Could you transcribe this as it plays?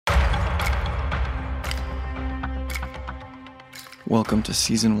Welcome to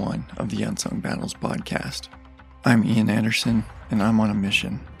Season 1 of the Unsung Battles podcast. I'm Ian Anderson, and I'm on a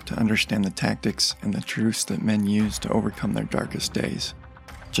mission to understand the tactics and the truths that men use to overcome their darkest days.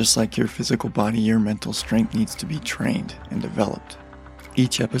 Just like your physical body, your mental strength needs to be trained and developed.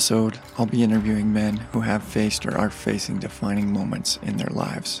 Each episode, I'll be interviewing men who have faced or are facing defining moments in their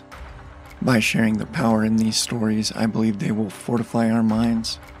lives. By sharing the power in these stories, I believe they will fortify our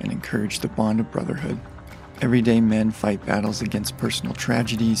minds and encourage the bond of brotherhood. Everyday men fight battles against personal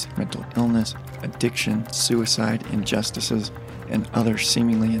tragedies, mental illness, addiction, suicide, injustices, and other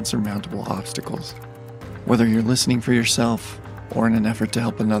seemingly insurmountable obstacles. Whether you're listening for yourself or in an effort to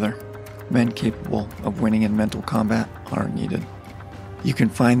help another, men capable of winning in mental combat are needed. You can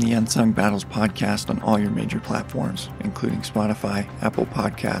find the Unsung Battles podcast on all your major platforms, including Spotify, Apple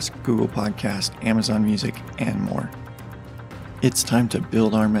Podcasts, Google Podcasts, Amazon Music, and more. It's time to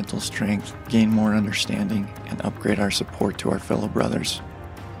build our mental strength, gain more understanding, and upgrade our support to our fellow brothers.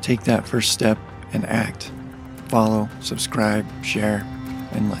 Take that first step and act. Follow, subscribe, share,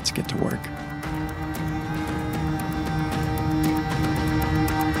 and let's get to work.